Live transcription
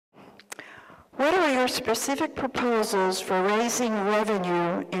What are your specific proposals for raising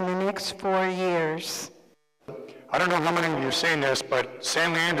revenue in the next 4 years? I don't know how many of you have seen this, but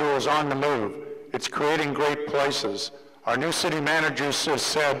San Leandro is on the move. It's creating great places. Our new city manager has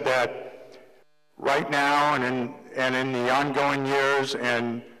said that right now and in the ongoing years,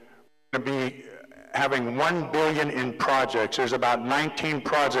 and going to be having $1 billion in projects. There's about 19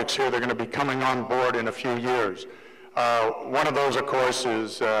 projects here that are going to be coming on board in a few years. One of those, of course,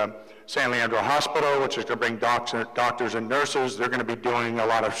 is San Leandro Hospital, which is going to bring doctors and nurses. They're going to be doing a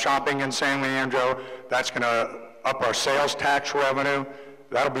lot of shopping in San Leandro. That's going to up our sales tax revenue.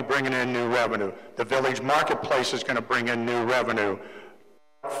 That'll be bringing in new revenue. The village marketplace is going to bring in new revenue.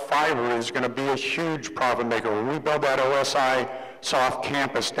 Fiber is going to be a huge profit maker. When we build that OSI soft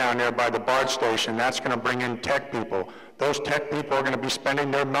campus down there by the BART station, that's going to bring in tech people. Those tech people are going to be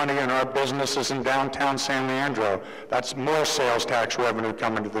spending their money in our businesses in downtown San Leandro. That's more sales tax revenue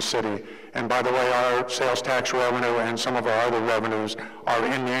coming to the city. And by the way, our sales tax revenue and some of our other revenues are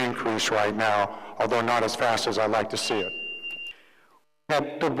in the increase right now, although not as fast as I'd like to see it. We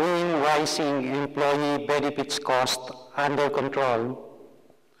have to bring rising employee benefits cost under control.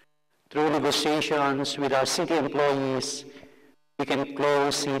 Through negotiations with our city employees, we can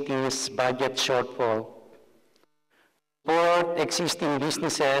close city's budget shortfall, support existing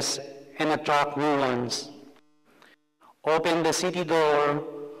businesses and attract new ones, open the city door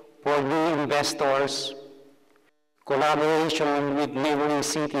for new investors, collaboration with neighboring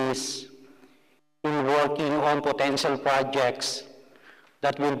cities in working on potential projects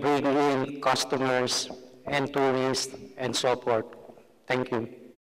that will bring in customers and tourists and so forth. Thank you.